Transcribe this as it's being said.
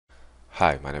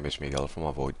Hi, my name is Miguel from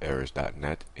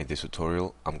avoiderrors.net. In this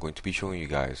tutorial, I'm going to be showing you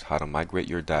guys how to migrate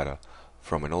your data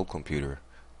from an old computer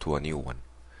to a new one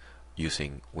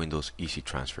using Windows Easy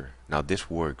Transfer. Now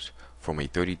this works from a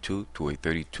 32 to a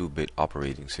 32-bit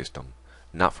operating system,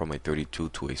 not from a 32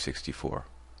 to a 64.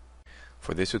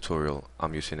 For this tutorial,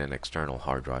 I'm using an external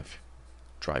hard drive,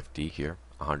 drive D here,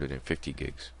 150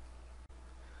 gigs.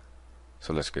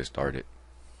 So let's get started.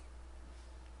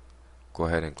 Go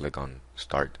ahead and click on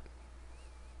Start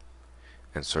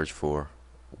and search for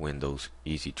Windows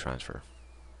Easy Transfer.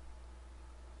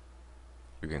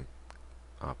 You can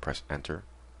press enter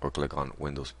or click on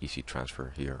Windows Easy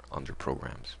Transfer here under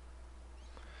Programs.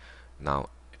 Now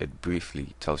it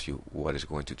briefly tells you what is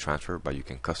going to transfer, but you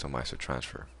can customize the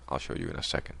transfer. I'll show you in a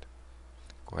second.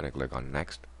 Go ahead and click on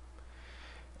Next,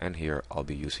 and here I'll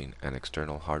be using an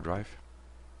external hard drive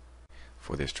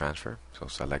for this transfer, so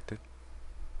select it,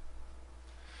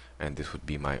 and this would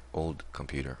be my old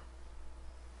computer.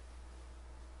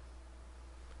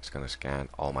 It's going to scan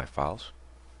all my files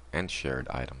and shared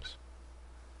items.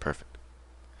 Perfect.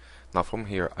 Now from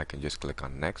here I can just click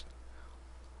on Next,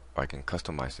 or I can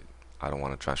customize it. I don't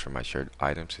want to transfer my shared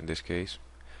items in this case,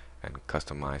 and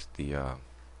customize the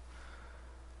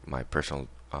my personal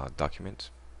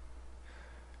documents.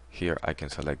 Here I can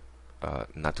select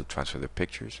not to transfer the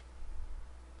pictures,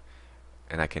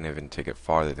 and I can even take it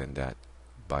farther than that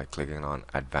by clicking on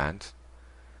Advanced.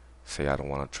 Say I don't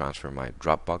want to transfer my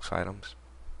Dropbox items.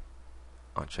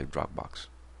 Uncheck Dropbox.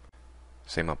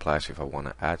 Same applies if I want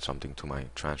to add something to my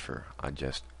transfer. I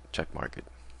just check mark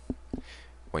it.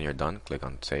 When you're done, click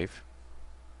on Save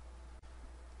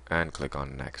and click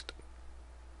on Next.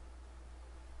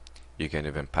 You can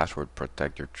even password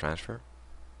protect your transfer.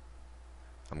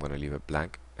 I'm going to leave it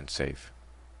blank and save.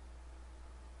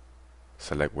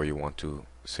 Select where you want to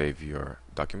save your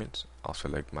documents. I'll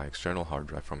select my external hard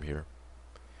drive from here.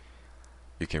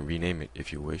 You can rename it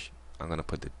if you wish. I'm going to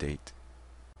put the date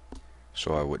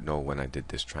so I would know when I did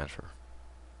this transfer.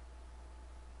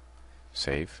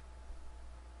 Save,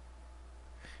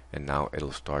 and now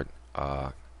it'll start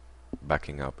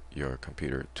backing up your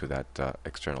computer to that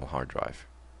external hard drive.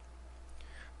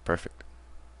 Perfect.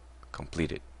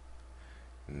 Completed.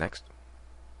 Next.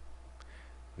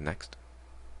 Next.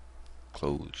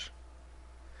 Close.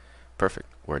 Perfect.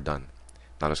 We're done.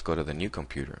 Now let's go to the new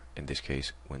computer, in this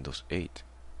case Windows 8.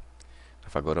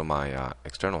 If I go to my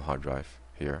external hard drive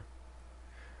here,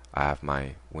 I have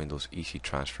my Windows Easy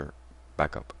Transfer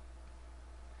backup.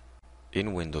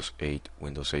 In Windows 8,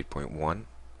 Windows 8.1,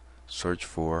 search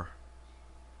for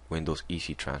Windows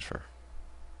Easy Transfer.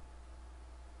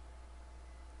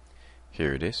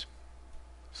 Here it is.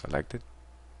 Select it.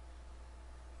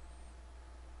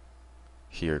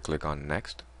 Here click on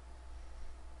Next.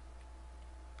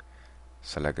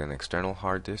 Select an external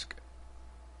hard disk.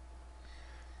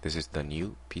 This is the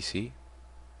new PC.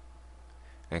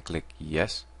 And click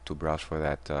Yes to browse for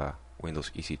that Windows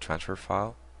Easy Transfer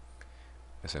file.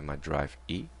 It's in my drive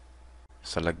E.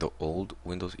 Select the old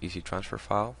Windows Easy Transfer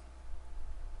file.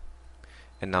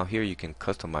 And now here you can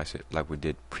customize it like we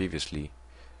did previously,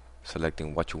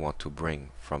 selecting what you want to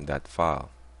bring from that file.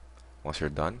 Once you're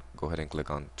done, go ahead and click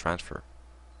on Transfer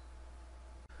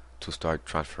to start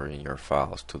transferring your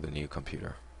files to the new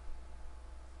computer.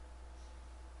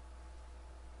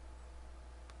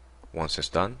 Once it's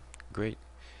done, great.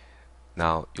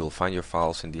 Now you'll find your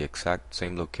files in the exact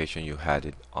same location you had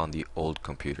it on the old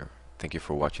computer. Thank you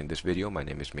for watching this video. My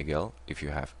name is Miguel. If you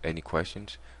have any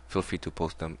questions, feel free to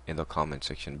post them in the comment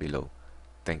section below.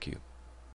 Thank you.